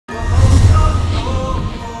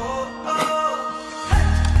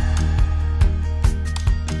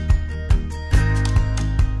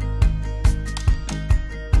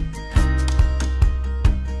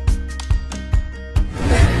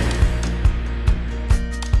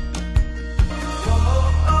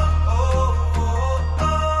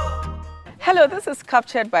Hello, this is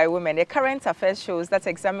Captured by Women, a current affairs show that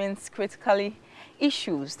examines critically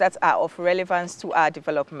issues that are of relevance to our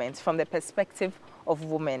development from the perspective of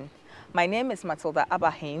women. My name is Matilda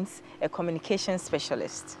Abba-Haynes, a communications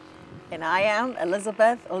specialist. And I am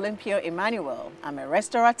Elizabeth Olympio Emmanuel. I'm a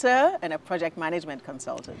restaurateur and a project management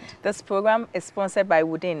consultant. This program is sponsored by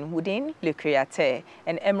Woodin Le Créateur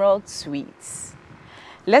and Emerald Sweets.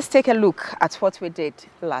 Let's take a look at what we did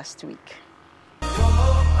last week.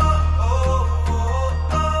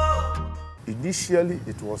 Initially,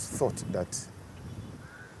 it was thought that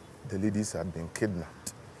the ladies had been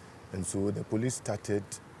kidnapped. And so the police started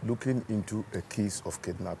looking into a case of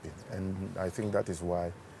kidnapping. And I think that is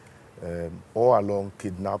why all along,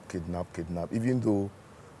 kidnap, even though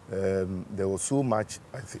there was so much,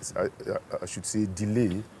 I should say,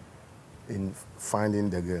 delay in finding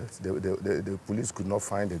the girls. The police could not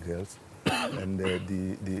find the girls, and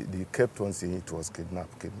they kept on saying it was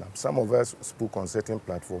kidnapped. Some of us spoke on certain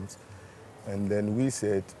platforms, and then we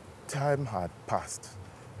said time had passed.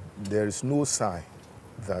 There is no sign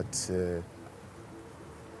that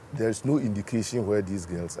there is no indication where these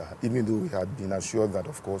girls are, even though we had been assured that,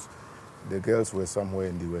 of course, the girls were somewhere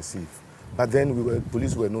and they were safe. But then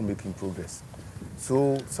police were not making progress.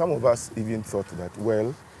 So some of us even thought that,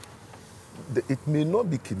 well, it may not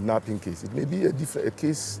be kidnapping case. It may be a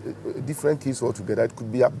different case altogether. It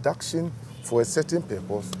could be abduction for a certain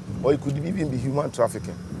purpose, or it could even be human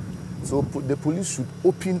trafficking. So the police should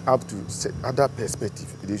open up to other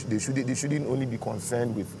perspectives. They shouldn't only be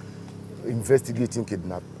concerned with investigating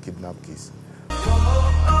kidnap case.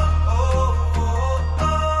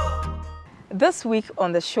 This week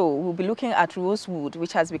on the show, we'll be looking at rosewood,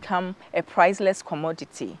 which has become a priceless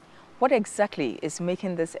commodity. What exactly is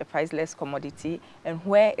making this a priceless commodity, and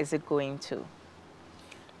where is it going to?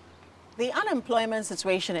 The unemployment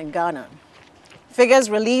situation in Ghana. Figures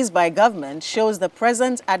released by government shows the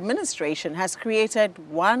present administration has created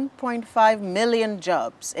 1.5 million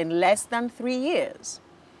jobs in less than 3 years.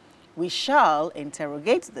 We shall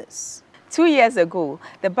interrogate this. 2 years ago,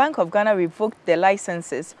 the Bank of Ghana revoked the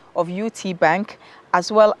licenses of UT Bank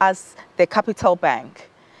as well as the Capital Bank.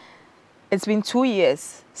 It's been 2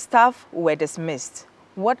 years. Staff were dismissed.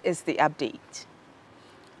 What is the update?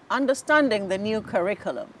 Understanding the new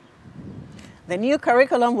curriculum. The new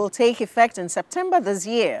curriculum will take effect in September this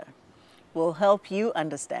year. We'll help you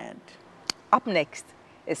understand. Up next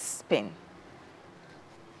is Spin.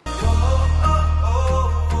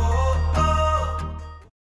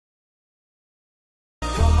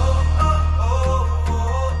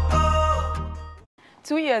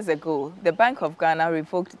 Two years ago, the Bank of Ghana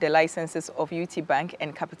revoked the licenses of UT Bank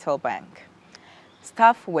and Capital Bank.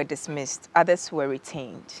 Staff were dismissed, others were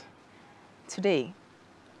retained. Today,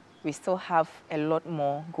 we still have a lot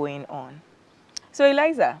more going on. So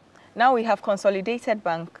Eliza, now we have Consolidated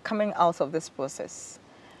Bank coming out of this process.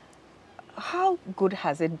 How good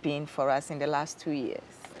has it been for us in the last 2 years?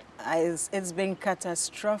 It's been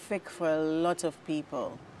catastrophic for a lot of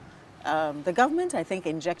people. The government, I think,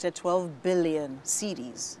 injected 12 billion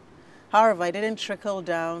cedis. However, it didn't trickle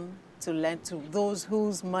down to lend to those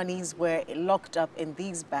whose monies were locked up in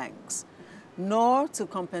these banks, nor to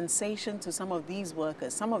compensation to some of these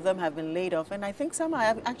workers. Some of them have been laid off, and I think some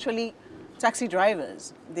are actually taxi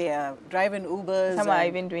drivers. They are driving Ubers. Some are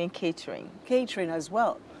even doing catering. Catering as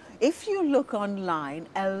well. If you look online,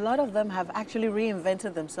 a lot of them have actually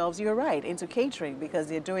reinvented themselves, you're right, into catering because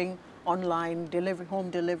they're doing online delivery, home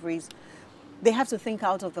deliveries. They have to think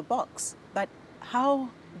out of the box. But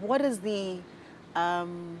what is the,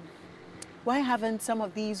 why haven't some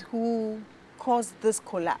of these who caused this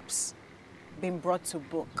collapse been brought to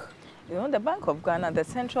book? You know, the Bank of Ghana, the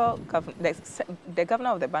governor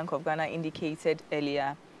of the Bank of Ghana indicated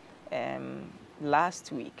earlier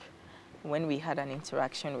last week when we had an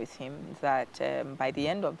interaction with him that by the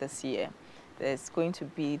end of this year, there's going to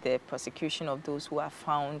be the prosecution of those who are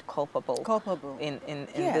found culpable in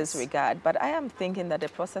yes. this regard. But I am thinking that the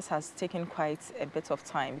process has taken quite a bit of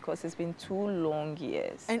time because it's been 2 long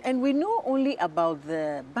years. And we know only about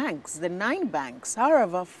the banks, the 9 banks.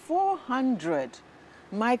 However, 400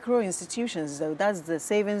 micro institutions, though, that's the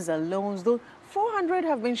savings and loans, those 400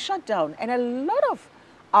 have been shut down. And a lot of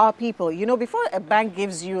our people, you know, before a bank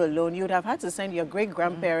gives you a loan, you would have had to send your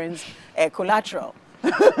great-grandparents collateral.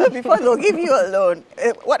 Before they'll give you a loan,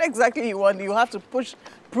 what exactly you want, you have to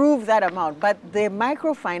prove that amount. But the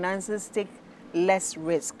microfinances take less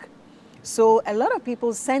risk. So a lot of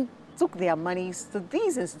people took their monies to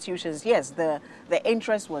these institutions. Yes, the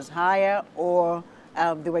interest was higher, or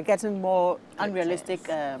they were getting more unrealistic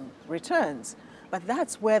returns. But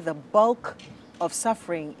that's where the bulk of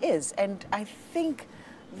suffering is. And I think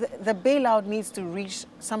the bailout needs to reach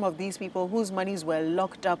some of these people whose monies were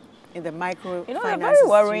locked up in the microfinance You know, the very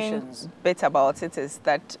worrying institutions. bit about it is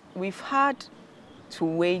that we've had to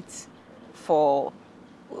wait for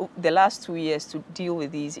the last 2 years to deal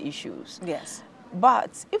with these issues. Yes.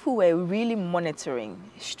 But if we were really monitoring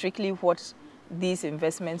strictly what these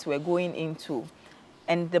investments were going into,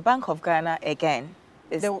 and the Bank of Ghana again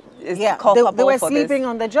is culpable they were for sleeping this.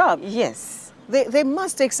 on the job. Yes. They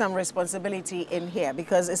must take some responsibility in here,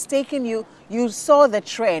 because it's taken you saw the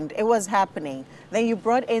trend, it was happening. Then you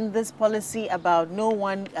brought in this policy about no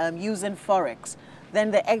one using Forex.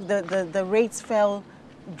 Then the rates fell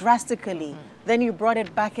drastically. Then you brought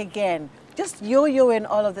it back again. Just yo-yoing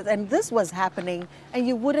all of this. And this was happening, and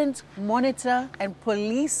you wouldn't monitor and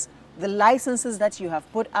police the licenses that you have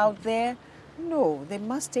put out there. No, they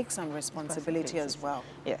must take some responsibility as well.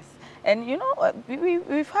 Yes. And you know,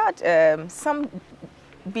 we've had some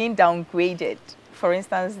being downgraded. For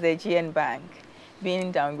instance, the GN Bank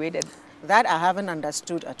being downgraded. That I haven't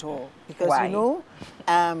understood at all. Because, Why? you know,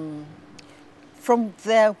 from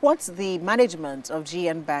what the management of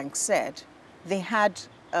GN Bank said, they had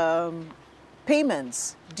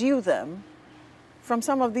payments due them from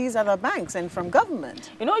some of these other banks and from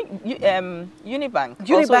government. You know, Unibank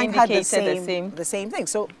also Unibank indicated had the same thing.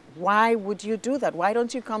 So why would you do that? Why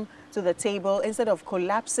don't you come to the table instead of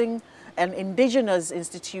collapsing an indigenous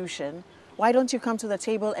institution? Why don't you come to the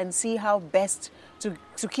table and see how best to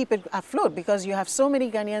keep it afloat? Because you have so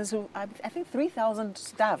many Ghanaians who, I think 3,000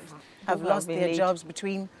 staff have lost their jobs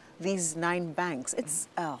between these 9 banks. It's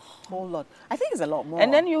a whole lot. I think it's a lot more.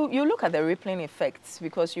 And then you look at the rippling effects,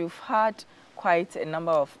 because you've had quite a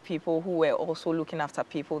number of people who were also looking after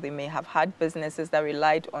people. They may have had businesses that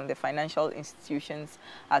relied on the financial institutions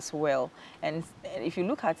as well. And if you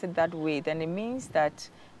look at it that way, then it means that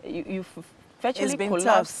you've virtually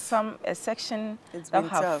collapsed a section that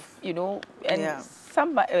have, tough. you know, and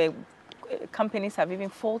some companies have even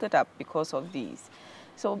folded up because of these.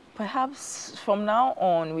 So perhaps from now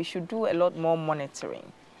on, we should do a lot more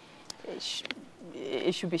monitoring.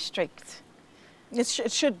 It should be strict. It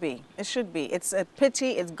should be. It should be. It's a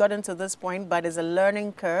pity it's gotten to this point, but it's a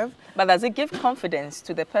learning curve. But does it give confidence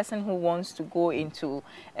to the person who wants to go into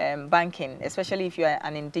banking, especially if you are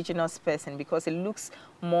an indigenous person? Because it looks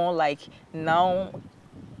more like now,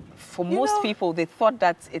 for most people, they thought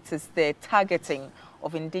that it is the targeting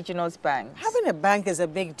of indigenous banks. Having a bank is a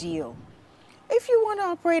big deal. If you want to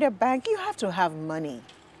operate a bank, you have to have money.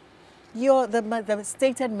 The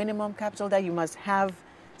stated minimum capital that you must have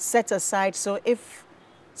set aside, so if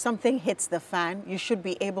something hits the fan, you should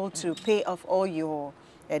be able to pay off all your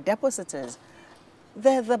depositors.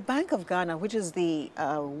 The Bank of Ghana, which is the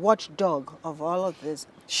watchdog of all of this,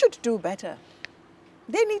 should do better.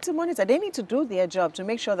 They need to monitor. They need to do their job to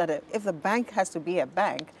make sure that if the bank has to be a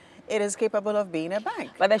bank, it is capable of being a bank.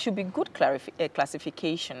 But there should be good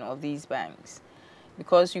classification of these banks,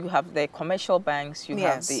 because you have the commercial banks, you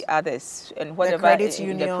have the others, and whatever the credit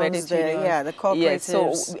unions, the cooperatives. Yes,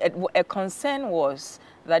 so a concern was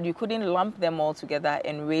that you couldn't lump them all together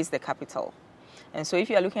and raise the capital. And so if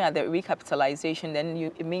you are looking at the recapitalization,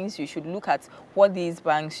 then it means you should look at what these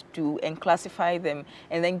banks do and classify them,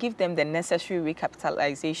 and then give them the necessary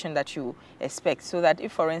recapitalization that you expect. So that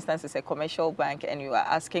if, for instance, it's a commercial bank and you are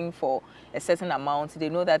asking for a certain amount, they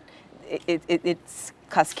know that it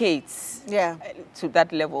cascades to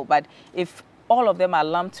that level. But if all of them are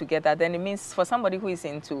lumped together, then it means for somebody who is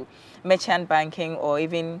into merchant banking or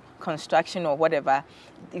even construction or whatever,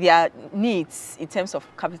 their needs in terms of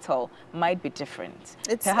capital might be different.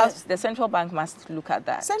 Perhaps the central bank must look at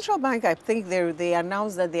that. Central bank, I think they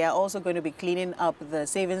announced that they are also going to be cleaning up the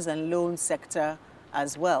savings and loan sector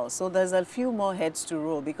as well. So there's a few more heads to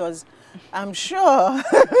roll, because I'm sure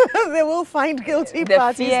they will find guilty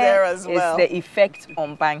parties there as well. The fear is the effect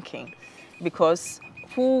on banking, because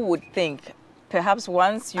who would think perhaps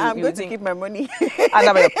once I'm going to keep my money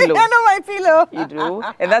under my pillow. Under my pillow. You do,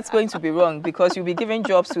 and that's going to be wrong, because you'll be giving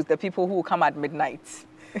jobs to the people who come at midnight.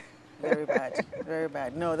 Very bad, very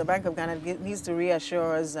bad. No, the Bank of Ghana needs to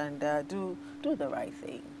reassure us and do the right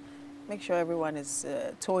thing. Make sure everyone is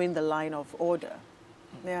towing the line of order.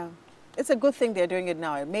 Yeah, it's a good thing they're doing it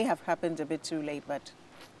now. It may have happened a bit too late, but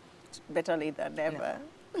better late than never.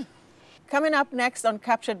 No. Coming up next on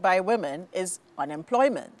Captured by Women is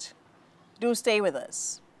unemployment. Do stay with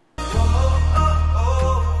us.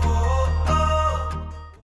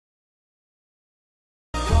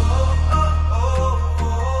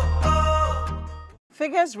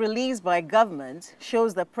 Figures released by government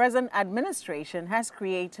shows the present administration has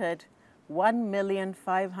created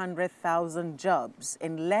 1,500,000 jobs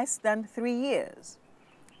in less than 3 years.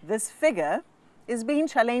 This figure is being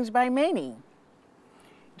challenged by many.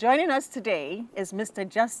 Joining us today is Mr.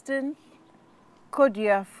 Justin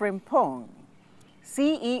Kodia Frimpong,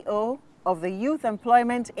 CEO of the Youth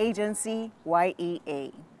Employment Agency,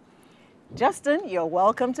 YEA. Justin, you're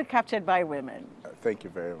welcome to Captured by Women. Thank you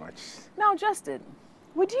very much. Now, Justin,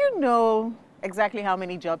 would you know exactly how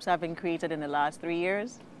many jobs have been created in the last 3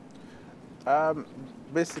 years?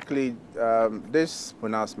 Basically, this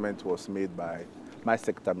pronouncement was made by my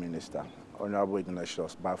sector minister, Honorable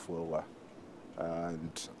Ignatius Bafuwa,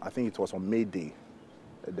 and I think it was on May Day.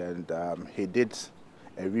 Then he did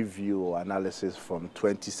a review or analysis from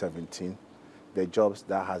 2017, the jobs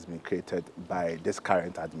that has been created by this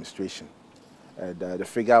current administration. And the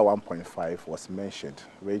figure 1.5 was mentioned,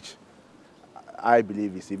 which I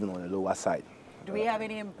believe is even on the lower side. Do we have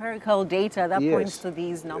any empirical data that points to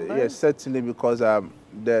these numbers? Yes, certainly, because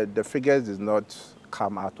the figures did not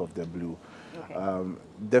come out of the blue. Okay.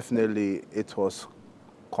 Definitely, it was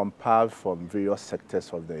compiled from various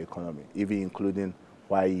sectors of the economy, even including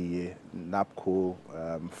YEA, NAPCO,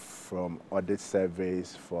 from audit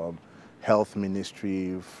surveys, from health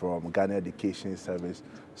ministry, from Ghana Education Service.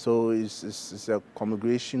 So it's a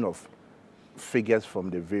congregation of figures from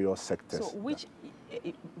the various sectors. So which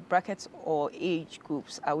brackets or age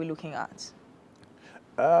groups are we looking at?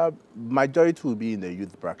 Majority will be in the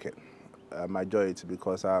youth bracket. Majority,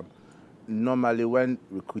 because normally when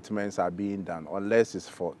recruitments are being done, unless it's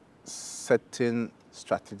for certain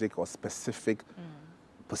strategic or specific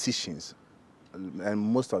positions, and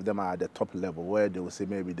most of them are at the top level, where they will say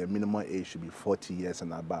maybe the minimum age should be 40 years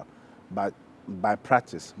and above. But by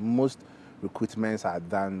practice, most recruitments are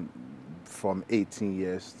done from 18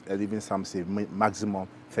 years, and even some say maximum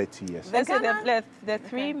 30 years. Let's say the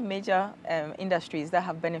three major industries that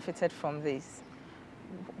have benefited from this.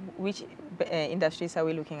 Which industries are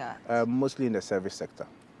we looking at? Mostly in the service sector.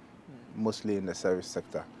 Mostly in the service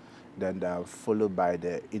sector. Then followed by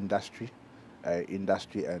the industry, and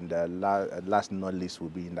last not least will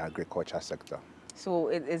be in the agriculture sector. So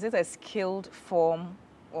is it a skilled form,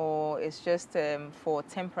 or it's just for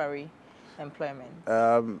temporary employment?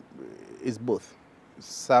 It's both.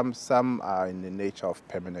 Some are in the nature of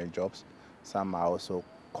permanent jobs, some are also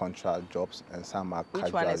contract jobs, and some are casual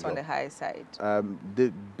jobs. Which one is on the high side?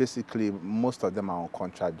 Basically, most of them are on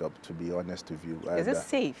contract jobs, to be honest with you. Is it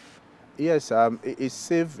safe? Yes, it's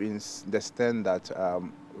safe in the extent that,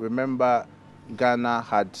 remember, Ghana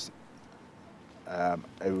had a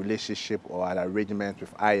relationship or an arrangement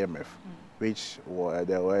with IMF, which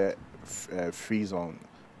there were freeze on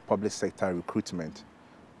public sector recruitment.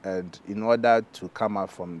 And in order to come out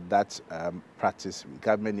from that practice, the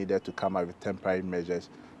government needed to come out with temporary measures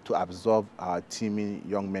to absorb our teeming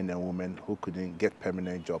young men and women who couldn't get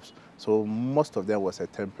permanent jobs. So most of them was a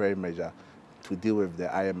temporary measure to deal with the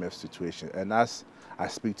IMF situation. And as I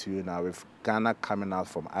speak to you now, with Ghana coming out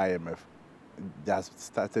from IMF, there's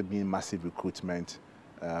started being massive recruitment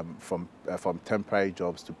from temporary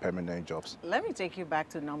jobs to permanent jobs. Let me take you back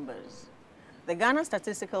to numbers. The Ghana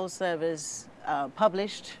Statistical Service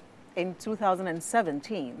published in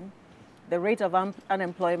 2017 the rate of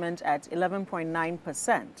unemployment at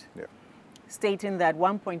 11.9%, stating that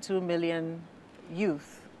 1.2 million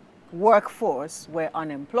youth workforce were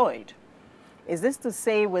unemployed. Is this to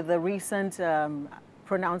say, with the recent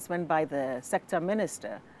pronouncement by the sector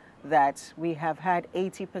minister, that we have had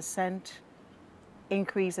 80%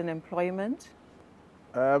 increase in employment?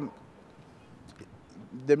 The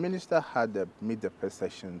minister had a meet-the-press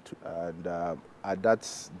session, and at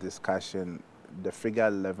that discussion, the figure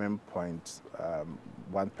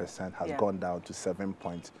 11.1% has gone down to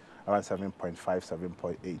around 7.5,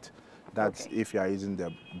 7.8. That's if you are using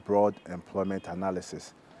the broad employment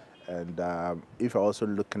analysis. And if you're also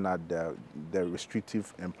looking at the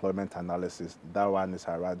restrictive employment analysis, that one is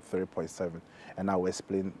around 3.7, and I will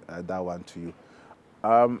explain that one to you.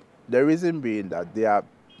 The reason being that there are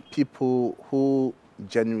people who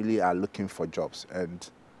genuinely are looking for jobs and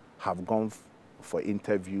have gone for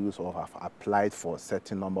interviews or have applied for a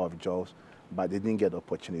certain number of jobs, but they didn't get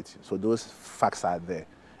opportunity. So those facts are there.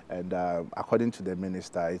 And according to the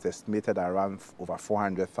minister, it's estimated around over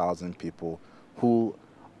 400,000 people who,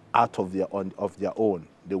 out of their own,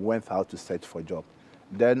 they went out to search for a job.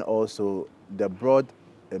 Then also, the broad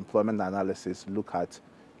employment analysis look at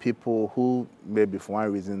people who maybe for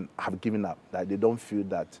one reason have given up, that they don't feel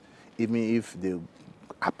that even if they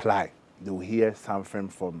apply, they will hear something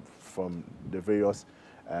from the various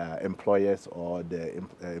employers or the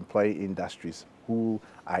employee industries who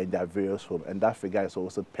are in their various homes. And that figure is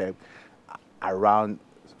also pegged around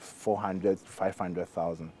 400 to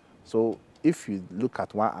 500,000. So if you look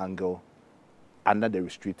at one angle, under the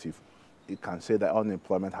restrictive, you can say that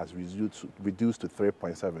unemployment has reduced to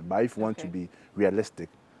 3.7. But if you want to be realistic,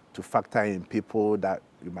 to factor in people that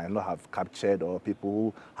you might not have captured or people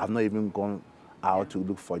who have not even gone out to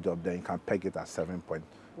look for a job, then you can peg it at 7 point.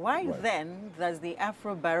 Why then does the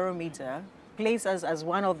Afrobarometer place us as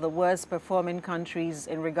one of the worst performing countries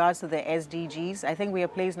in regards to the SDGs? I think we are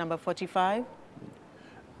placed number 45.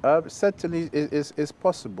 Certainly, it's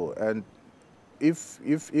possible, and if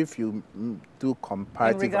you do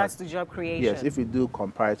comparative... In regards to job creation? Yes, if you do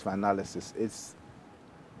comparative analysis, it's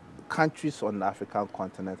countries on the African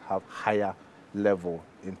continent have higher level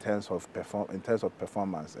in terms of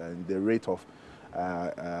performance, and the rate of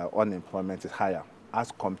unemployment is higher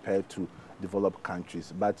as compared to developed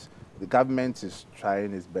countries. But the government is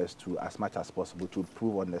trying its best to, as much as possible, to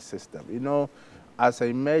improve on the system. You know, as an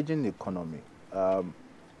emerging economy,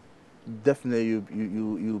 definitely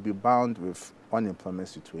you'll be bound with unemployment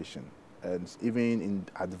situation. And even in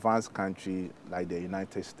advanced country like the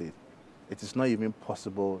United States, it is not even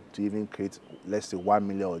possible to even create, let's say, 1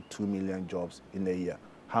 million or 2 million jobs in a year.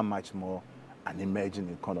 How much more an emerging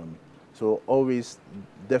economy? So always,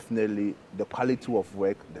 definitely, the quality of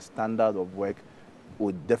work, the standard of work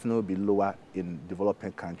would definitely be lower in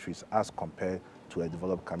developing countries as compared to a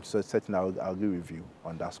developed country. So certainly I'll agree with you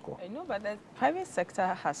on that score. I know, but the private sector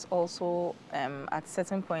has also, at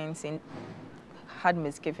certain points, had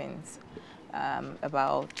misgivings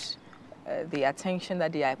about the attention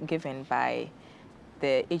that they are given by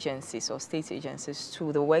the agencies or state agencies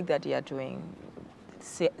to the work that they are doing,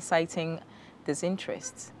 citing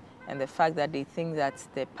disinterest and the fact that they think that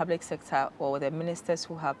the public sector or the ministers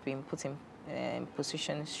who have been put in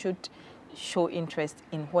positions should show interest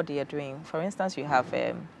in what they are doing. For instance, you have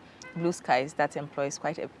Blue Skies that employs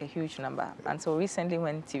quite a huge number. And so recently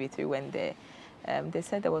when TV3 went there, they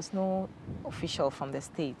said there was no official from the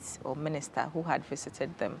states or minister who had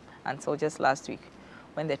visited them until just last week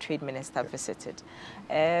when the trade minister visited.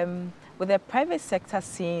 With the private sector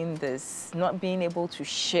seeing this, not being able to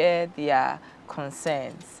share their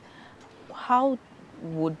concerns, how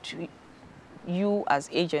would you as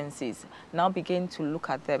agencies now begin to look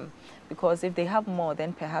at them? Because if they have more,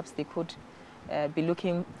 then perhaps they could be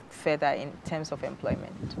looking further in terms of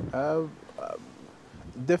employment.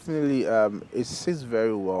 Definitely, it sits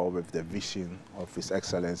very well with the vision of His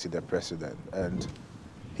Excellency the President, and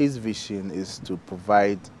his vision is to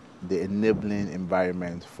provide the enabling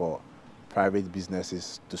environment for private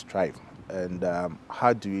businesses to strive. And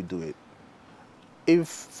how do we do it? If,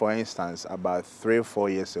 for instance, about 3 or 4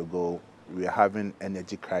 years ago, we were having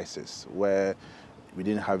energy crisis where we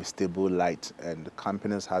didn't have stable light and the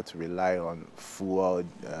companies had to rely on fuel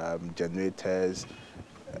generators,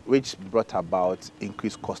 which brought about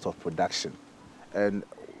increased cost of production. And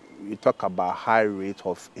we talk about high rate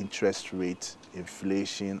of interest rate,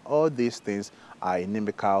 inflation, all these things are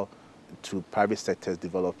inimical to private sector's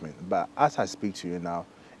development. But as I speak to you now,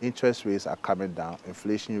 interest rates are coming down,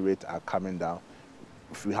 inflation rates are coming down.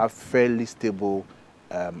 We have fairly stable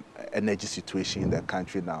energy situation in the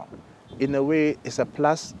country now. In a way, it's a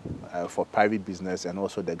plus for private business and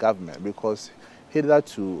also the government, because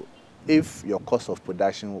hitherto, if your cost of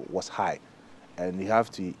production was high and you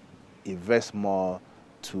have to invest more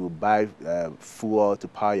to buy fuel to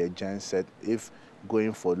power your genset, if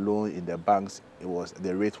going for loan in the banks,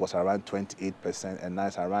 the rate was around 28% and now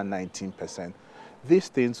it's around 19%. These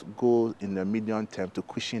things go in the medium term to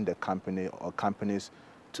cushion the company or companies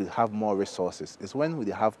to have more resources. It's when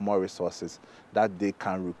they have more resources that they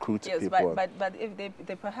can recruit people. Yes, but if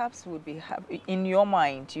they perhaps would be, in your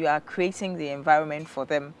mind, you are creating the environment for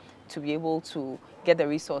them to be able to get the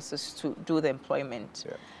resources to do the employment.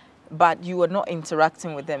 Yeah. But you are not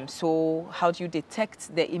interacting with them. So how do you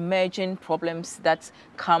detect the emerging problems that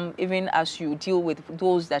come even as you deal with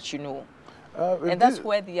those that you know? And that's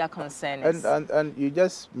where their concern is. And you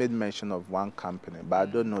just made mention of one company, but I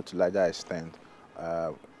don't know to larger extent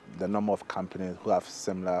the number of companies who have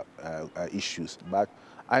similar issues. But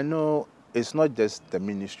I know it's not just the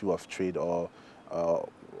Ministry of Trade or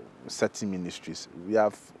certain ministries. We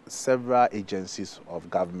have several agencies of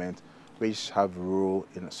government which have a role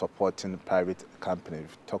in supporting private companies.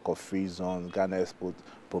 Talk of Free Zone, Ghana Export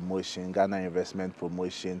Promotion, Ghana Investment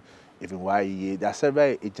Promotion, even YEA. There are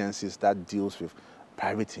several agencies that deals with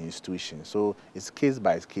private institutions. So it's case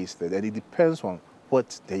by case, and it depends on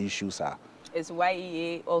what the issues are. Is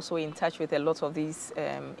YEA also in touch with a lot of these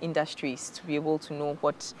industries to be able to know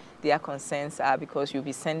what their concerns are, because you'll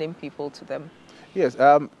be sending people to them? Yes,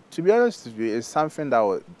 to be honest with you, it's something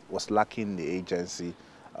that was lacking in the agency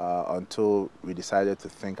until we decided to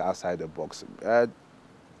think outside the box.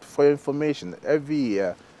 For information, every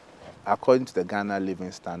year according to the Ghana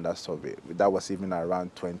Living Standard Survey, that was even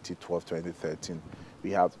around 2012, 2013,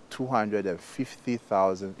 we have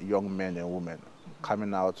 250,000 young men and women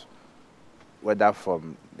coming out, whether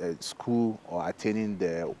from school or attaining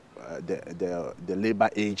the labor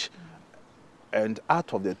age. And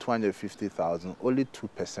out of the 250,000, only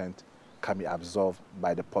 2% can be absorbed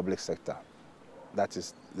by the public sector. That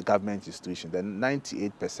is the government institution. Then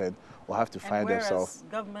 98% will have to find themselves.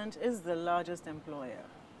 Government is the largest employer.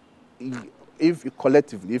 If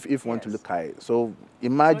collectively, if you want to look at it, so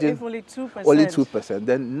imagine so if only 2%,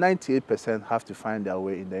 then 98% have to find their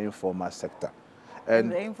way in the informal sector.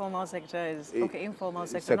 And the informal sector is informal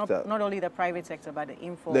sector. Not only the private sector, but the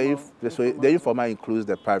informal. The informal includes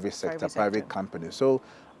the private sector, private companies. So,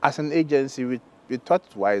 as an agency, we thought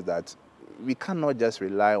twice that we cannot just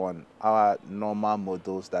rely on our normal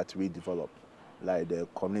models that we develop, like the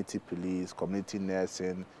community police, community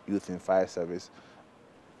nursing, youth in fire service.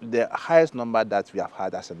 The highest number that we have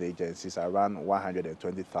had as an agency is around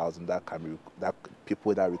 120,000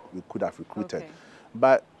 people that we could have recruited. Okay.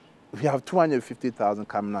 But we have 250,000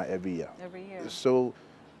 coming out every year. Every year. So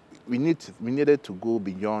we needed to go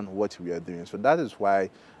beyond what we are doing. So that is why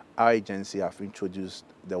our agency have introduced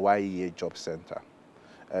the YEA Job Center.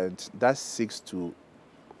 And that seeks to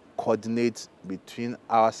coordinate between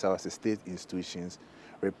ourselves as state institutions,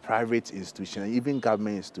 with private institutions, and even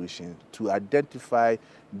government institutions to identify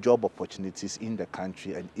job opportunities in the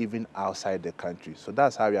country and even outside the country. So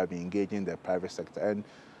that's how we have been engaging the private sector. And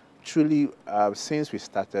truly, since we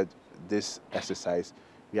started this exercise,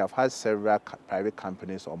 we have had several private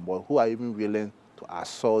companies on board who are even willing to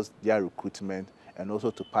outsource their recruitment and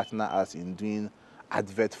also to partner us in doing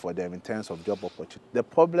adverts for them in terms of job opportunity. The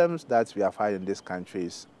problems that we have had in this country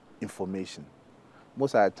is information.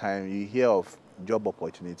 Most of the time you hear of job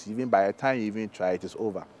opportunity, even by the time you even try it, it's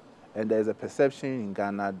over. And there's a perception in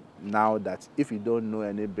Ghana now that if you don't know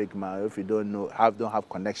any big man, or if you don't have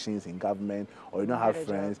connections in government, or you don't have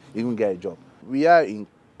friends, you can get a job. We are in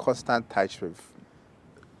constant touch with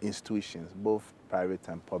institutions, both private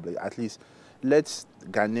and public. At least let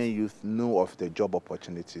Ghanaian youth know of the job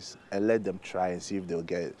opportunities and let them try and see if they'll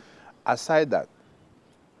get it. Aside that,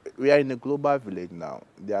 we are in a global village now.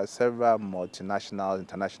 There are several multinational,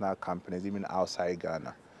 international companies, even outside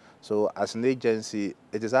Ghana. So as an agency,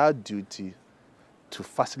 it is our duty to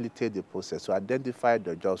facilitate the process, to identify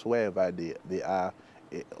the jobs wherever they are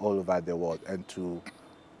all over the world, and to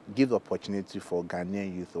give the opportunity for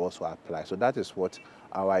Ghanaian youth to also apply. So that is what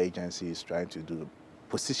our agency is trying to do,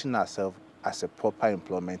 position ourselves as a proper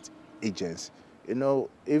employment agency. You know,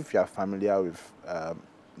 if you are familiar with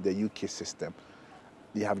the UK system,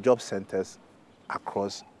 they have job centers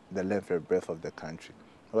across the length and breadth of the country,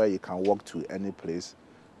 where you can walk to any place,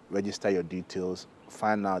 register your details,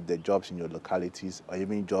 find out the jobs in your localities, or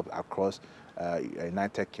even jobs across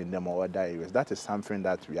United Kingdom or other areas. That is something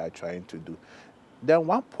that we are trying to do. Then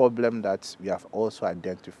one problem that we have also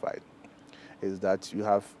identified is that you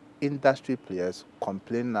have industry players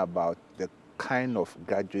complaining about the kind of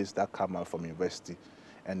graduates that come out from university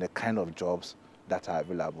and the kind of jobs that are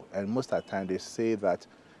available. And most of the time they say that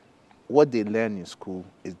what they learn in school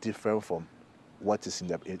is different from what is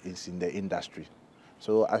in the industry.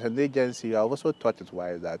 So as an agency, I also thought it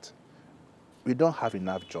wise that we don't have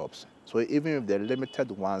enough jobs. So even with the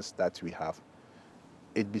limited ones that we have,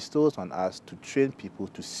 it bestows on us to train people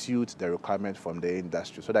to suit the requirement from the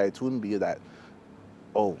industry, so that it won't be that,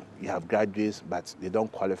 oh, you have graduates, but they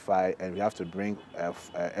don't qualify, and we have to bring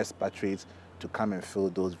expatriates to come and fill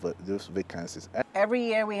those vacancies. Every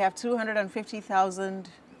year we have 250,000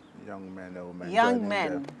 young men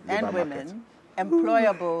and women,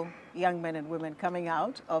 employable young men and women coming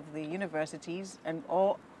out of the universities and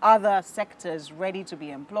all other sectors ready to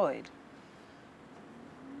be employed.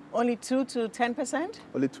 Only 2 to 10%?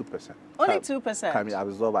 Only 2%. Only 2%. Can be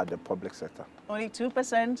absorbed at the public sector. Only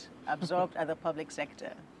 2% absorbed at the public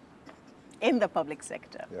sector. In the public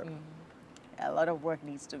sector. Yeah. A lot of work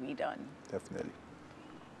needs to be done. Definitely.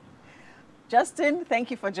 Justin,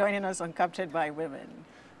 thank you for joining us on Captured by Women.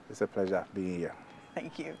 It's a pleasure being here.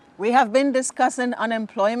 Thank you. We have been discussing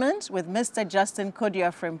unemployment with Mr. Justin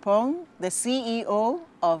Kodia Frimpong, the CEO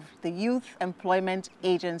of the Youth Employment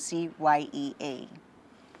Agency, YEA.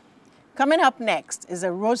 Coming up next is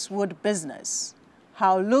a rosewood business.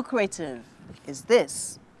 How lucrative is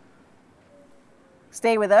this?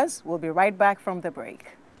 Stay with us. We'll be right back from the break.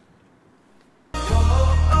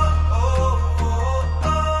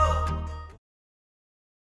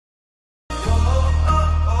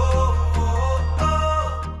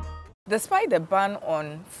 Despite the ban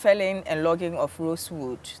on felling and logging of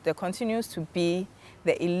rosewood, there continues to be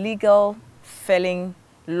the illegal felling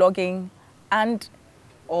logging, and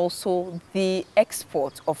also the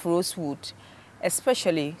export of rosewood,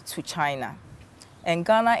 especially to China. And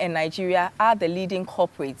Ghana and Nigeria are the leading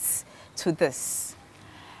corporates to this.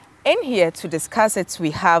 In here to discuss it,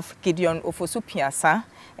 we have Gideon Ofosu-Piasa,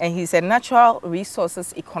 and he's a natural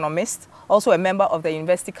resources economist, also a member of the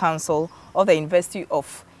University Council of the University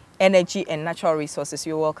of Energy and Natural Resources.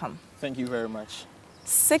 You're welcome. Thank you very much.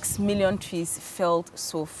 6 million trees felled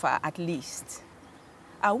so far, at least.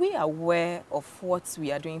 Are we aware of what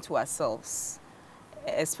we are doing to ourselves,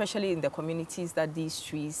 especially in the communities that these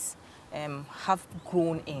trees have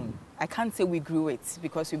grown in? I can't say we grew it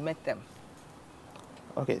because we met them.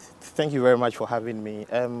 Okay, thank you very much for having me.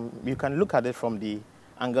 You can look at it from the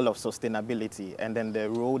angle of sustainability and then the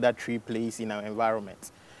role that tree plays in our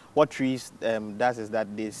environment. What trees does is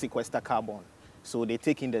that they sequester carbon. So they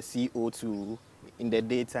take in the CO2 in the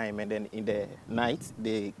daytime, and then in the night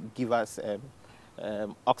they give us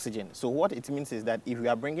oxygen. So what it means is that if we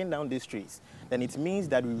are bringing down these trees, then it means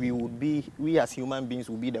that we as human beings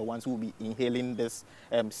will be the ones who will be inhaling this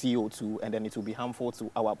CO2, and then it will be harmful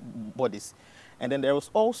to our bodies. And then there is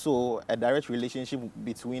also a direct relationship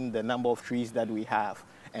between the number of trees that we have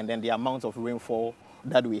and then the amount of rainfall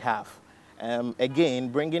that we have. Again,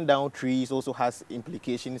 bringing down trees also has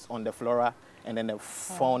implications on the flora and then the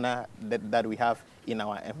fauna that we have in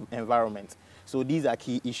our environment. So these are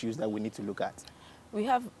key issues that we need to look at. We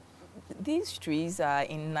have, these trees are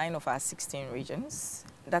in 9 of our 16 regions.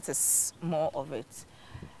 That is more of it.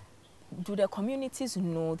 Do the communities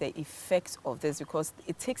know the effects of this? Because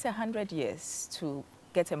it takes 100 years to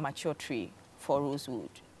get a mature tree for rosewood.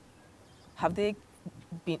 Has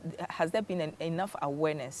there been enough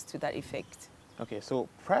awareness to that effect? Okay, so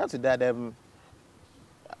prior to that,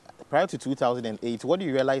 prior to 2008, what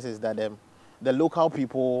you realize is that the local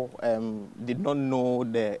people did not know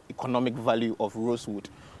the economic value of rosewood.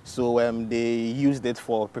 So they used it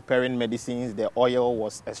for preparing medicines. The oil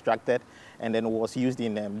was extracted and then was used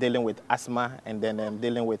in dealing with asthma and then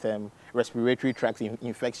dealing with respiratory tract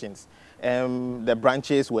infections. The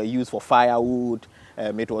branches were used for firewood.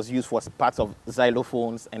 It was used for parts of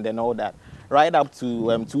xylophones and then all that. Right up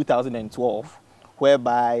to 2012,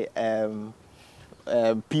 whereby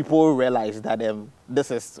people realized that this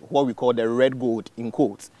is what we call the red gold in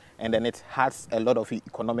quotes, and then it has a lot of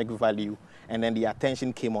economic value, and then the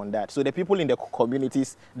attention came on that. So the people in the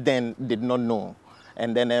communities then did not know.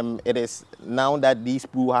 And then it is now that these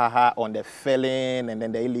brouhaha on the felling and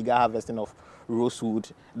then the illegal harvesting of rosewood,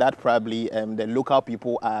 that probably the local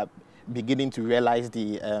people are beginning to realize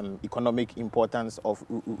the economic importance of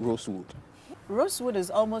rosewood. Rosewood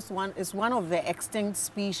is one of the extinct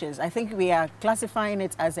species. I think we are classifying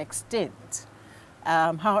it as extinct.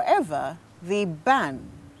 However, the ban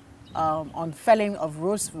on felling of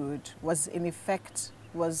rosewood was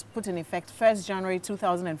put in effect 1st January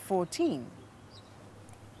 2014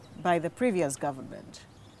 by the previous government.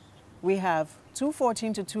 We have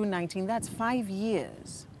 2014 to 2019, that's 5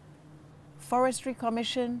 years. Forestry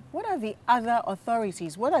Commission, what are the other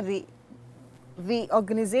authorities? What are the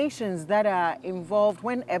organizations that are involved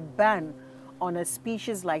when a ban on a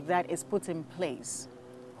species like that is put in place?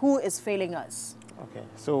 Who is failing us? Okay,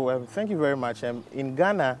 so thank you very much. In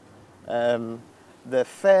Ghana, the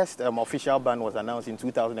first official ban was announced in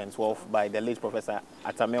 2012 by the late Professor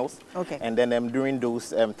Atta Mills. Okay. And then during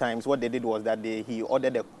those times, what they did was that he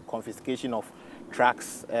ordered the confiscation of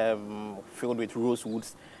tracts filled with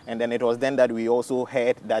rosewoods. And then it was then that we also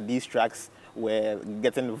heard that these tracts were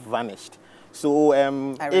getting vanished. So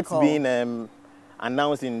it's been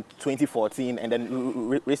announced in 2014, and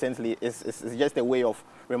then recently it's just a way of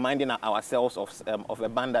reminding ourselves of a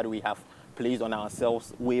ban that we have placed on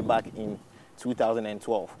ourselves way back in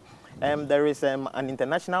 2012. There is an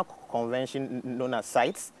international convention known as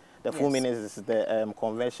CITES. The full meaning is the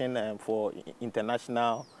Convention for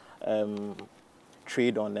International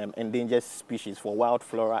Trade on Endangered Species for Wild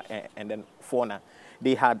Flora and then Fauna.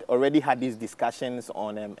 They had already had these discussions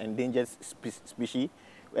on endangered species.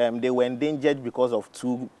 They were endangered because of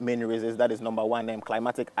two main reasons. That is number one,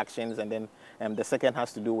 climatic actions, and then the second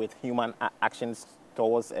has to do with human actions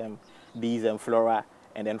towards these flora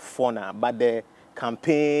and then fauna. But the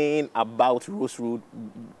campaign about rosewood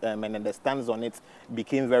and then the stance on it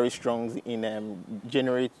became very strong in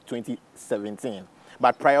January 2017.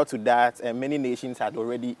 But prior to that, many nations had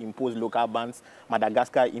already imposed local bans.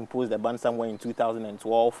 Madagascar imposed a ban somewhere in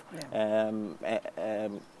 2012,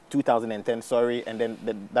 2010, sorry, and then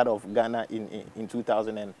that of Ghana in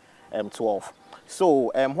 2012.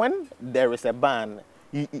 So when there is a ban,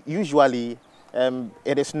 usually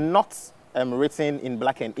it is not written in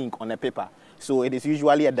black and ink on a paper. So it is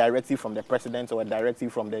usually a directive from the president or a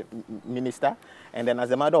directive from the minister. And then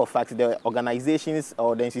as a matter of fact, the organizations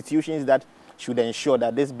or the institutions that should ensure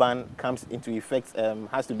that this ban comes into effect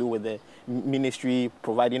has to do with the ministry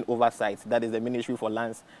providing oversight. That is the Ministry for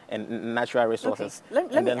Lands and Natural Resources. Okay.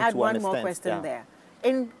 Let me add one more question there.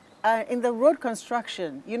 In the road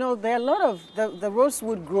construction, you know, there are a lot of, the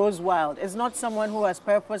rosewood grows wild. It's not someone who has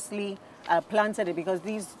purposely planted it, because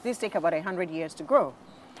these take about 100 years to grow.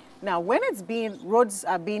 Now, when roads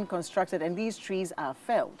are being constructed and these trees are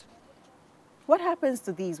felled, what happens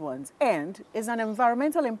to these ones? And is an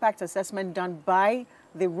environmental impact assessment done by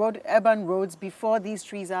the urban roads before these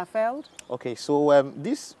trees are felled? Okay, so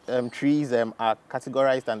these trees are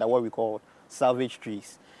categorized under what we call salvage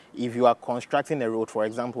trees. If you are constructing a road, for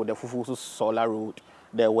example, the Fufusu Solar Road,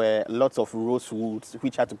 there were lots of rosewoods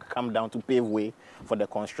which had to come down to pave way for the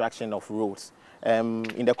construction of roads.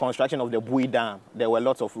 In the construction of the Bui Dam, there were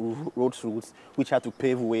lots of roots which had to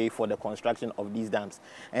pave way for the construction of these dams.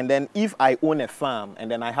 And then if I own a farm and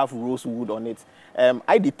then I have rosewood on it,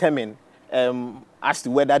 I determine as to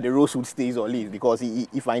whether the rosewood stays or leaves, because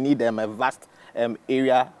if I need a vast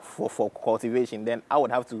area for cultivation, then I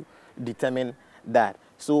would have to determine that.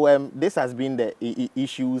 So this has been the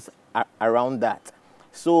issues around that.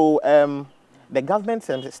 So the government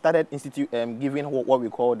started giving what we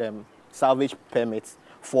call salvage permits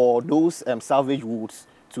for those salvage woods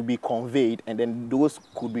to be conveyed, and then those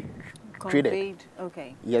could be traded.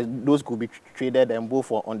 Okay. Yes, those could be traded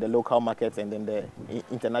both on the local market and then the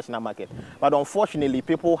international market. But unfortunately,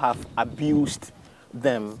 people have abused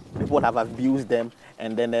them. People have abused them,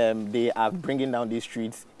 and then they are bringing down these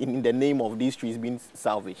trees in the name of these trees being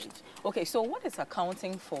salvaged. Okay, so what is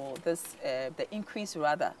accounting for this, the increase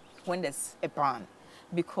rather, when there's a ban?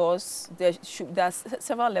 Because there's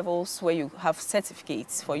several levels where you have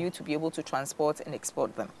certificates for you to be able to transport and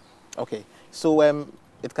export them. Okay, so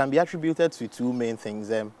it can be attributed to two main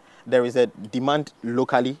things. There is a demand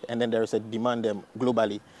locally, and then there is a demand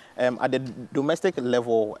globally. At the domestic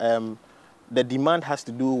level, the demand has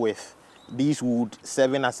to do with these wood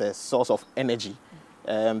serving as a source of energy.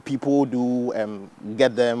 People do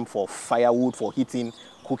get them for firewood, for heating,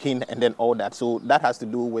 cooking, and then all that. So that has to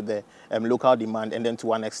do with the local demand, and then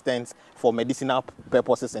to an extent for medicinal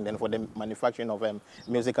purposes, and then for the manufacturing of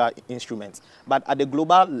musical instruments. But at the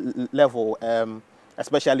global level,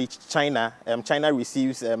 especially China, China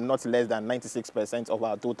receives not less than 96% of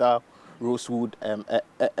our total rosewood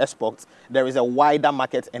exports. There is a wider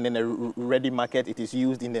market and then a ready market. It is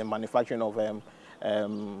used in the manufacturing of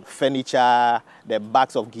furniture, the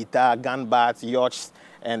backs of guitar, gun bats, yachts,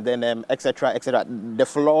 and then etc. etc. The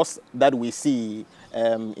floors that we see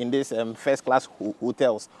in these first-class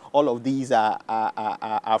hotels, all of these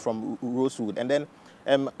are from rosewood. And then,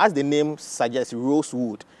 as the name suggests,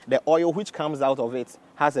 rosewood, the oil which comes out of it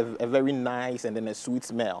has a very nice and then a sweet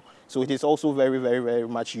smell. So it is also very, very, very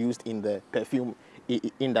much used in the perfume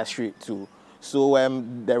industry too. So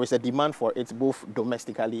there is a demand for it both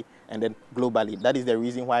domestically and then globally. That is the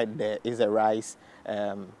reason why there is a rise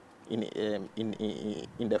in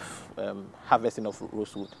the harvesting of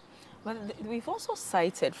rosewood. But we've also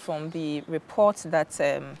cited from the report that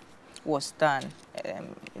was done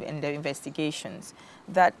in the investigations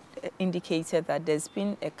that indicated that there's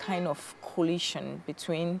been a kind of collision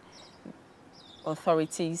between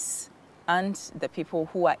authorities and the people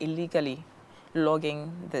who are illegally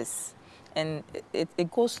logging this. And it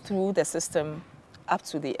goes through the system up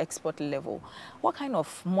to the export level. What kind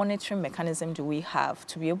of monitoring mechanism do we have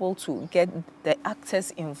to be able to get the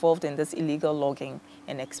actors involved in this illegal logging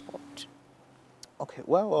and export? Okay,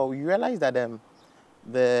 well, you realize that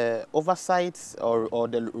the oversight or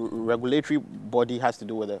the regulatory body has to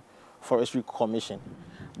do with the Forestry Commission.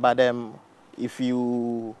 But if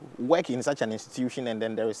you work in such an institution and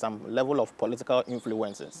then there is some level of political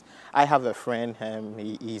influences. I have a friend,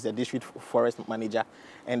 he's a district forest manager,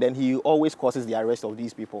 and then he always causes the arrest of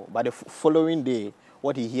these people. But the following day,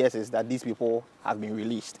 what he hears is that these people have been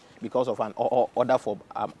released because of an order from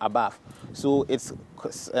above. So it's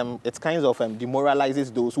kind of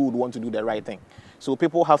demoralizes those who would want to do the right thing. So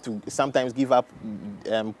people have to sometimes give up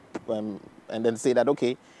and then say that,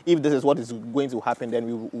 okay, if this is what is going to happen, then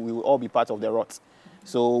we will all be part of the rot.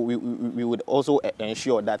 So we would also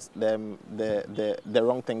ensure that the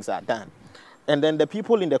wrong things are done. And then the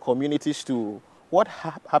people in the communities too, what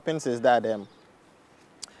happens is that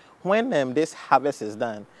when this harvest is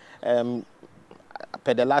done,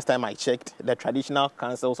 per the last time I checked, the traditional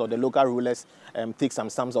councils or the local rulers take some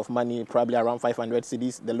sums of money, probably around 500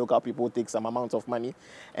 cedis. The local people take some amount of money.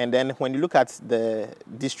 And then when you look at the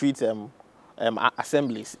district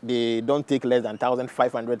assemblies, they don't take less than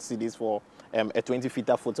 1,500 cedis for a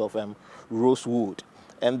 20-foot of rosewood.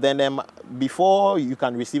 And then before you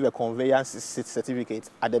can receive a conveyance certificate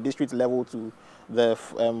at the district level to the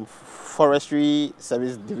Forestry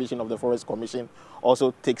Service Division of the Forest Commission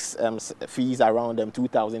also takes fees around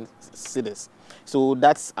 2,000 cedis. So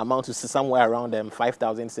that's amount to somewhere around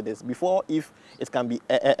 5,000 cedis. Before, if it can be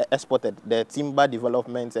exported, the Timber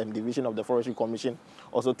Development Division of the Forestry Commission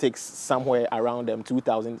also takes somewhere around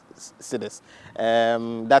 2,000 cedis.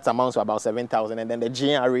 That amounts to about 7,000, and then the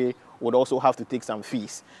GNRA would also have to take some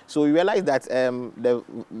fees. So we realize that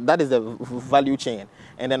that is the value chain.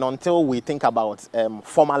 And then until we think about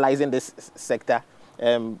formalizing this sector,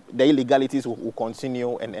 the illegalities will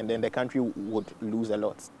continue, and then the country would lose a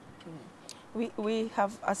lot. We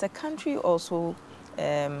have, as a country, also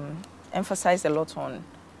emphasized a lot on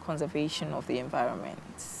conservation of the environment.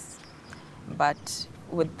 But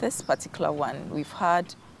with this particular one, we've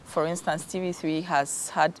had, for instance, TV3 has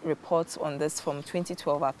had reports on this from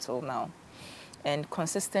 2012 up till now. And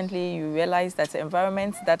consistently, you realize that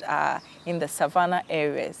environments that are in the savanna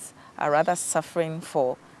areas are rather suffering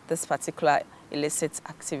for this particular illicit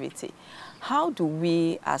activity. How do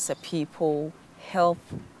we, as a people, help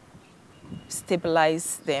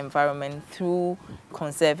stabilize the environment through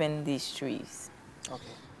conserving these trees? Okay.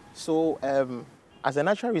 So, as a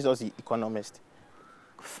natural resource economist,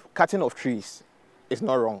 cutting of trees is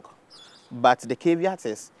not wrong. But the caveat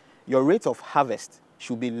is your rate of harvest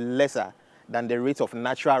should be lesser than the rate of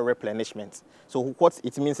natural replenishment. So what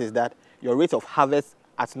it means is that your rate of harvest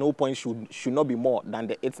at no point should not be more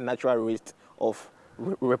than its natural rate of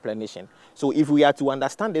replenishing. So if we are to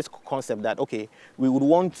understand this concept that, okay, we would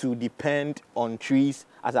want to depend on trees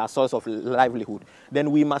as our source of livelihood,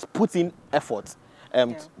 then we must put in effort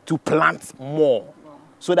to plant more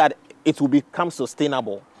so that it will become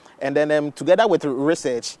sustainable. And then together with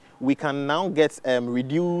research, we can now get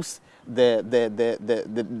reduce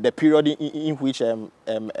the period in which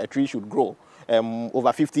a tree should grow.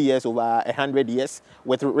 Over 50 years, over 100 years.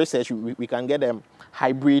 With research, we can get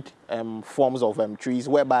hybrid forms of trees,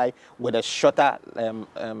 whereby with a shorter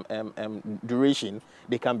duration,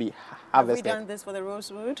 they can be harvested. Have we done this for the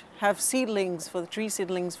rosewood? Have seedlings for the tree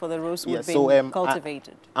seedlings for the rosewood yes, been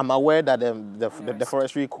cultivated? I'm aware that the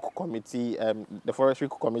Forestry Committee, the Forestry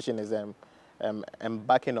Commission is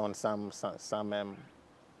embarking on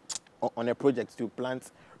on a project to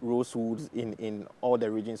plant rosewoods in all the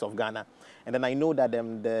regions of Ghana. And then I know that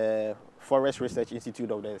the Forest Research Institute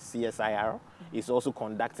of the CSIR is also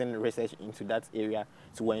conducting research into that area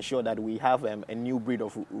to ensure that we have a new breed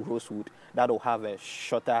of rosewood that will have a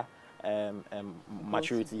shorter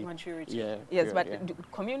maturity. Yeah, yes, but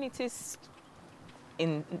communities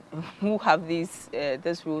who have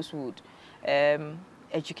this rosewood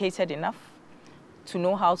educated enough to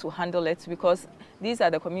know how to handle it, because these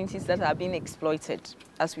are the communities that are being exploited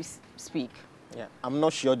as we speak. Yeah, I'm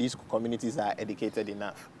not sure these communities are educated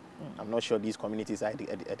enough. I'm not sure these communities are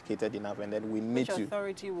educated enough, and then we need Which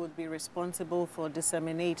authority would be responsible for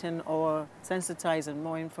disseminating or sensitizing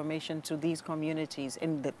more information to these communities,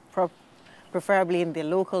 in the preferably in the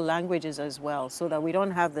local languages as well, so that we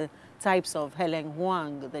don't have the types of Helen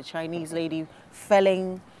Huang, the Chinese lady,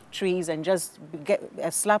 felling trees and just get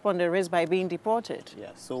a slap on the wrist by being deported?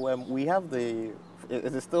 Yeah, so we have it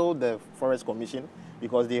is still the Forest Commission,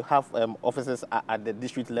 because they have officers at the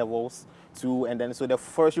district levels too, and then so the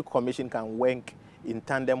Forestry Commission can work in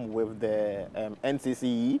tandem with the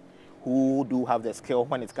NCCE, who do have the skill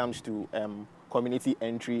when it comes to community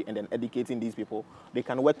entry and then educating these people. They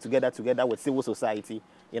can work together with civil society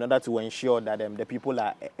in order to ensure that the people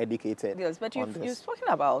are educated. Yes, but you've spoken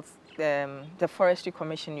about the Forestry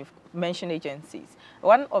Commission, you've mentioned agencies.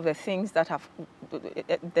 One of the things that have,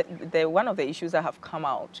 one of the issues that have come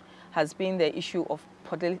out has been the issue of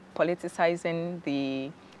politicizing the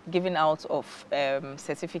giving out of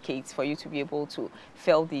certificates for you to be able to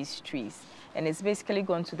fell these trees. And it's basically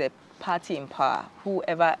gone to the party in power.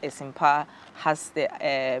 Whoever is in power has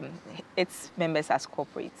its members as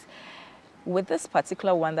corporates. With this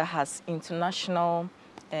particular one that has international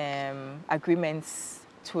agreements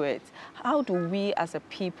to it, how do we as a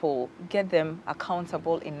people get them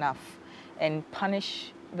accountable enough and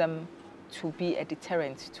punish them to be a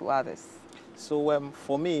deterrent to others? So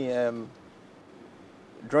for me,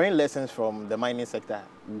 drawing lessons from the mining sector,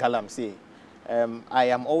 Galamsey, I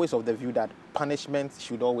am always of the view that punishment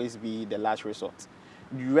should always be the last resort.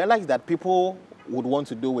 You realize that people would want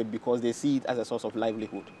to do it because they see it as a source of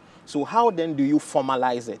livelihood. So how then do you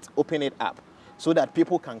formalize it, open it up, so that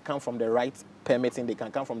people can come from the right permitting, they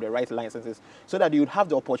can come from the right licenses, so that you'd have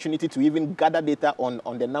the opportunity to even gather data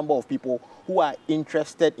on the number of people who are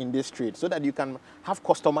interested in this trade, so that you can have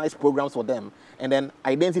customized programs for them and then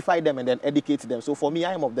identify them and then educate them. So for me,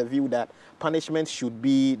 I am of the view that punishment should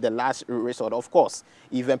be the last resort. Of course,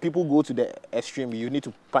 if people go to the extreme, you need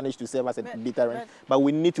to punish to serve as a deterrent, but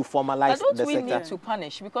we need to formalize the sector. Don't we need to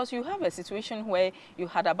punish? Because you have a situation where you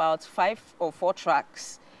had about 5 or 4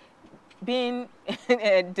 trucks being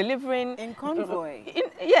delivering in convoy.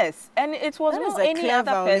 Yes, and it was That is not a any clear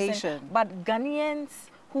other violation. person but Ghanaians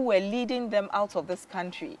who were leading them out of this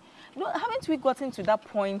country. No, haven't we gotten to that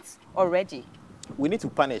point already? We need to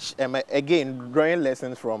punish. Again, drawing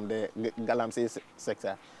lessons from the galamsey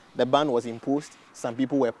sector, the ban was imposed, some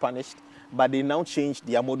people were punished, but they now changed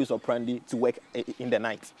their modus operandi to work in the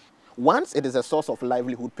night. Once it is a source of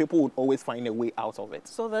livelihood, people would always find a way out of it.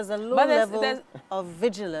 So there's a low level of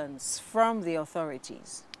vigilance from the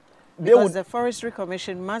authorities. Because the Forestry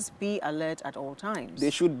Commission must be alert at all times. They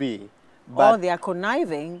should be. But or they are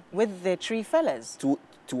conniving with the tree fellers.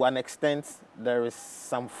 To an extent, there is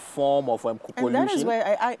some form of pollution. And that is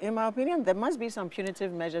where, in my opinion, there must be some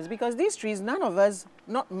punitive measures, because these trees, none of us,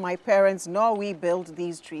 not my parents, nor we built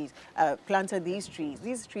these trees, planted these trees.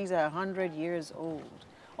 These trees are 100 years old,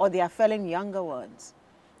 or they are felling younger ones.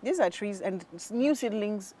 These are trees, and new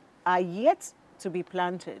seedlings are yet to be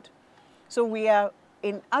planted. So we are,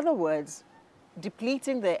 in other words,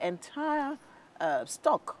 depleting the entire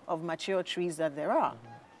stock of mature trees that there are.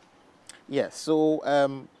 Yes, so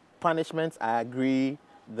punishments, I agree.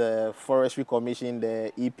 The Forestry Commission,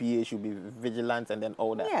 the EPA should be vigilant and then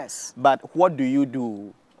all that. Yes. But what do you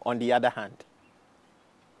do on the other hand?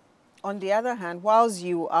 On the other hand, whilst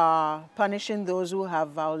you are punishing those who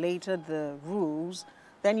have violated the rules,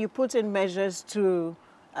 then you put in measures to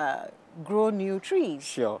grow new trees.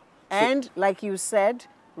 Sure. And like you said,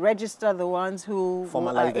 register the ones who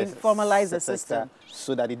formalize the system.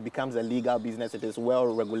 So that it becomes a legal business, it is well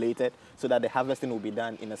regulated, so that the harvesting will be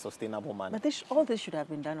done in a sustainable manner. But all this should have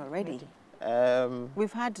been done already.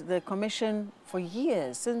 We've had the commission for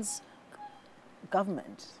years, since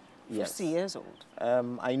government, 50 years old.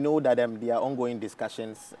 I know that there are ongoing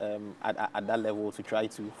discussions at that level to try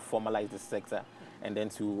to formalize the sector and then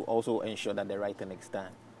to also ensure that the right thing is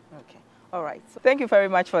done. Okay. All right. So thank you very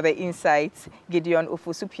much for the insights, Gideon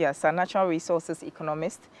Ofosu-Piasa, Natural Resources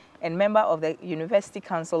Economist and member of the University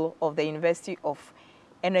Council of the University of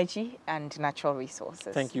Energy and Natural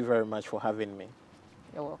Resources. Thank you very much for having me.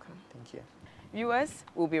 You're welcome. Thank you. Viewers,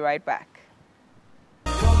 we'll be right back.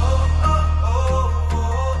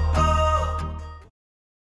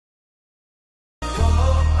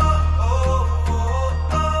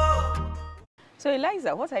 So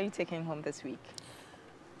Eliza, what are you taking home this week?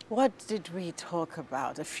 What did we talk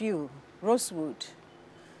about? A few. Rosewood.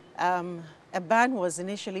 A ban was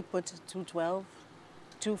initially put 212,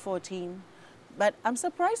 214. But I'm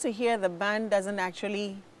surprised to hear the ban doesn't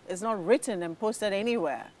actually, it's not written and posted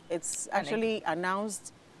anywhere. It's actually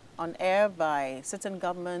announced on air by certain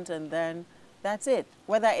government, and then that's it.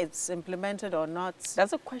 Whether it's implemented or not.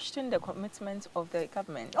 Does it question the commitment of the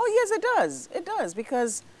government? Oh, yes, it does. It does.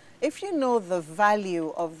 Because if you know the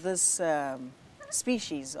value of this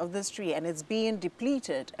species, of this tree, and it's being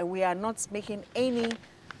depleted, and we are not making any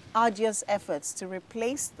arduous efforts to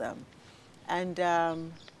replace them, and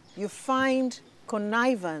you find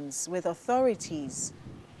connivance with authorities,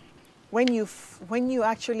 when you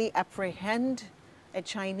actually apprehend a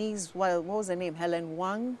Chinese, what was her name, Helen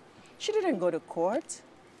Wang, she didn't go to court,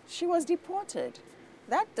 she was deported.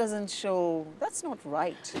 That doesn't show, that's not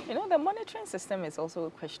right. You know, the monitoring system is also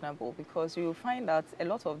questionable, because you find out a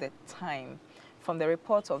lot of the time from the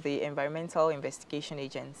reports of the Environmental Investigation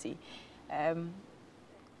Agency, at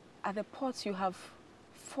the ports you have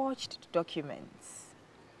forged documents.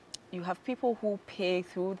 You have people who pay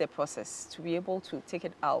through the process to be able to take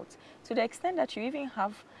it out, to the extent that you even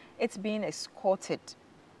have it being escorted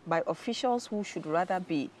by officials who should rather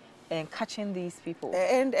be catching these people.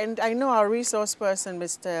 And I know our resource person,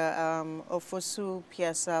 Mr.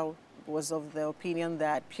 Ofosu-Piasa, was of the opinion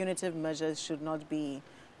that punitive measures should not be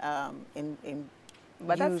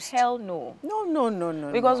But that's hell no.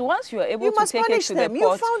 No. Because once you are able to take it to the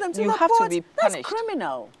port, you have to be punished. That's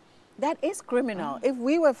criminal. That is criminal. If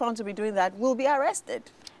we were found to be doing that, we'll be arrested.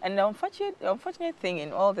 And the unfortunate thing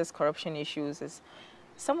in all these corruption issues is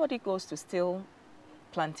somebody goes to steal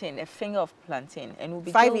plantain, a finger of plantain, and will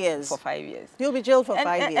be jailed for 5 years. He'll be jailed for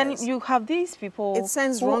 5 years. And you have these people it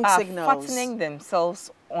sends who wrong are signals. fattening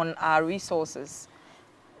themselves on our resources.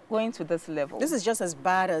 going to this level. This is just as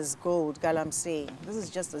bad as gold, Galamsey. This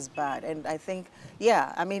is just as bad. And I think,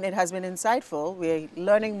 yeah, I mean, it has been insightful. We're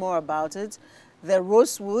learning more about it. The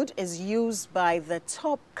rosewood is used by the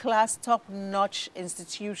top-class, top-notch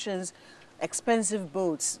institutions, expensive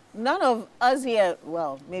boats. None of us here,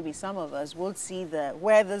 well, maybe some of us, will see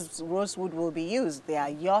where this rosewood will be used. There are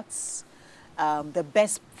yachts, the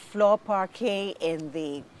best floor parquet in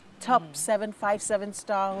the top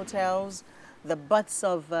 7-5-7-star hotels, the butts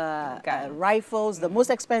of rifles, the most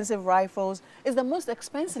expensive rifles, is the most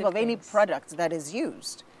expensive of any product that is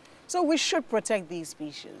used. So we should protect these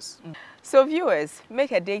species. So viewers,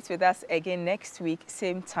 make a date with us again next week,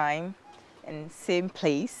 same time and same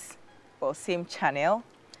place or same channel.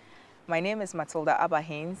 My name is Matilda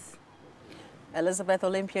Abba-Haynes. Elizabeth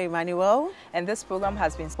Olympia Emmanuel. And this program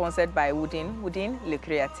has been sponsored by Woodin Le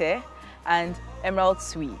Créateur and Emerald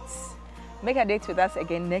Sweets. Make a date with us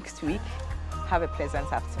again next week. Have a pleasant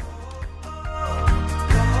afternoon.